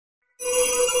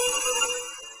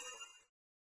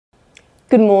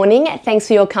Good morning. Thanks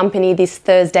for your company this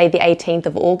Thursday, the 18th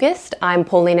of August. I'm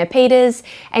Paulina Peters,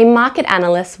 a market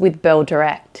analyst with Bell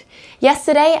Direct.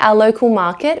 Yesterday, our local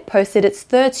market posted its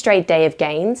third straight day of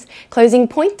gains, closing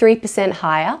 0.3%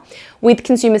 higher, with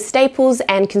consumer staples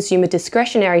and consumer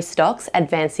discretionary stocks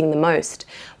advancing the most,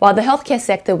 while the healthcare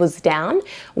sector was down,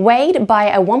 weighed by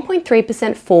a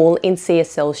 1.3% fall in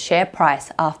CSL's share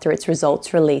price after its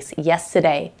results release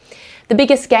yesterday. The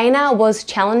biggest gainer was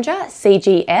Challenger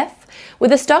CGF,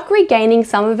 with the stock regaining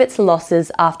some of its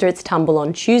losses after its tumble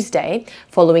on Tuesday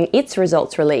following its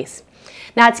results release.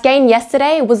 Now, its gain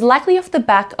yesterday was likely off the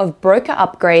back of broker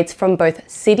upgrades from both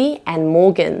Citi and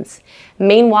Morgans.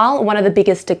 Meanwhile, one of the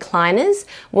biggest decliners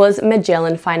was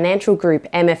Magellan Financial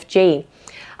Group, MFG,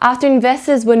 after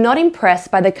investors were not impressed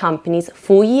by the company's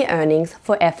full-year earnings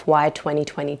for FY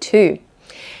 2022.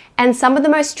 And some of the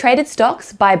most traded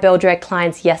stocks by Bell Direct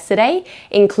clients yesterday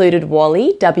included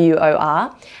Worley,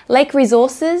 WOR, Lake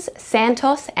Resources,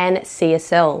 Santos, and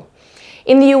CSL.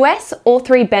 In the US, all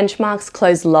three benchmarks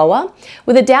closed lower,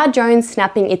 with the Dow Jones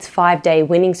snapping its 5-day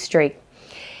winning streak.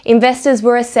 Investors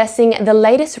were assessing the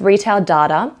latest retail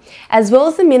data, as well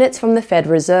as the minutes from the Fed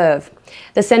Reserve.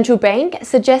 The central bank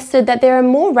suggested that there are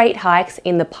more rate hikes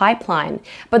in the pipeline,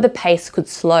 but the pace could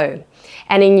slow.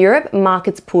 And in Europe,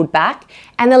 markets pulled back,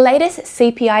 and the latest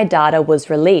CPI data was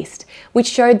released, which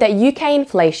showed that UK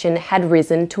inflation had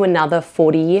risen to another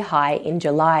 40-year high in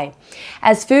July,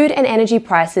 as food and energy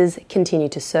prices continue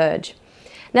to surge.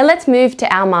 Now let's move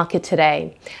to our market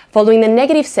today. Following the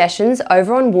negative sessions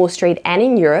over on Wall Street and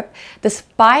in Europe, the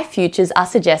SPI futures are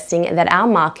suggesting that our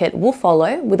market will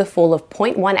follow with a fall of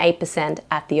 0.18%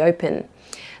 at the open.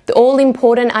 The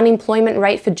all-important unemployment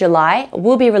rate for July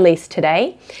will be released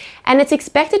today, and it's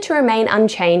expected to remain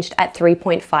unchanged at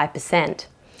 3.5%.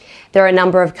 There are a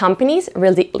number of companies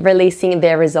releasing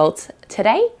their results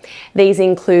today. These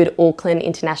include Auckland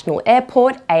International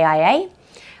Airport, AIA,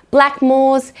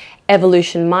 Blackmores,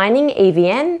 Evolution Mining,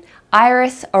 EVN,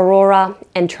 Iris, Aurora,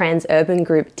 and Transurban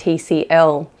Group,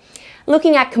 TCL.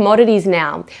 Looking at commodities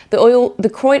now,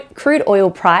 the crude oil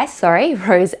price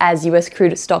rose as US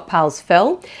crude stockpiles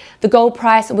fell. The gold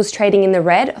price was trading in the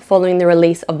red following the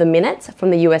release of the minutes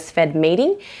from the US Fed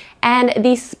meeting, and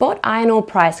the spot iron ore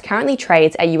price currently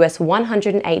trades at US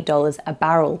 $108 a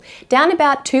barrel, down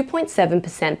about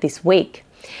 2.7% this week.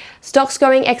 Stocks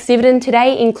going ex-dividend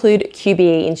today include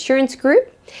QBE Insurance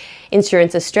Group,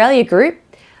 Insurance Australia Group,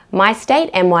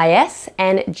 MyState MYS,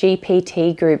 and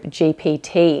GPT Group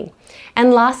GPT.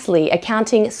 And lastly,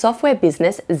 accounting software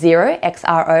business Xero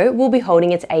XRO will be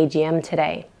holding its AGM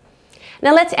today.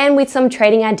 Now let's end with some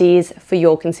trading ideas for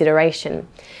your consideration.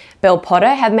 Bell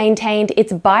Potter have maintained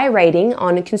its buy rating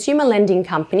on consumer lending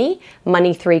company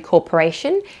Money3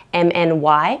 Corporation,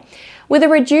 MNY, with a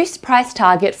reduced price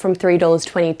target from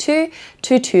 $3.22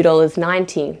 to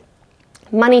 $2.90.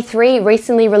 Money3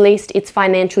 recently released its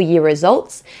financial year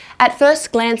results. At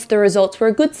first glance, the results were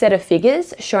a good set of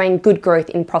figures, showing good growth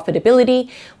in profitability,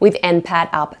 with NPAT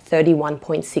up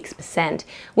 31.6%,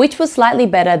 which was slightly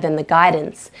better than the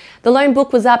guidance. The loan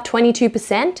book was up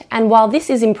 22%, and while this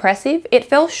is impressive, it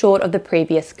fell short of the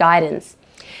previous guidance.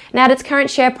 Now, at its current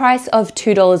share price of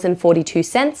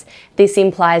 $2.42, this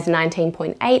implies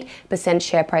 19.8%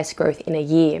 share price growth in a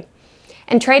year.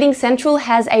 And Trading Central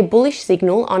has a bullish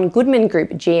signal on Goodman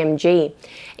Group GMG,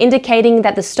 indicating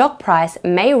that the stock price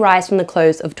may rise from the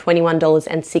close of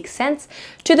 $21.06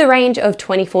 to the range of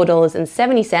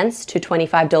 $24.70 to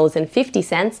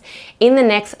 $25.50 in the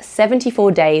next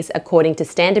 74 days, according to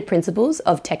standard principles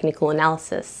of technical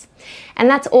analysis. And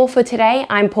that's all for today.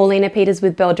 I'm Paulina Peters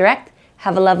with Bell Direct.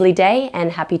 Have a lovely day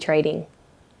and happy trading.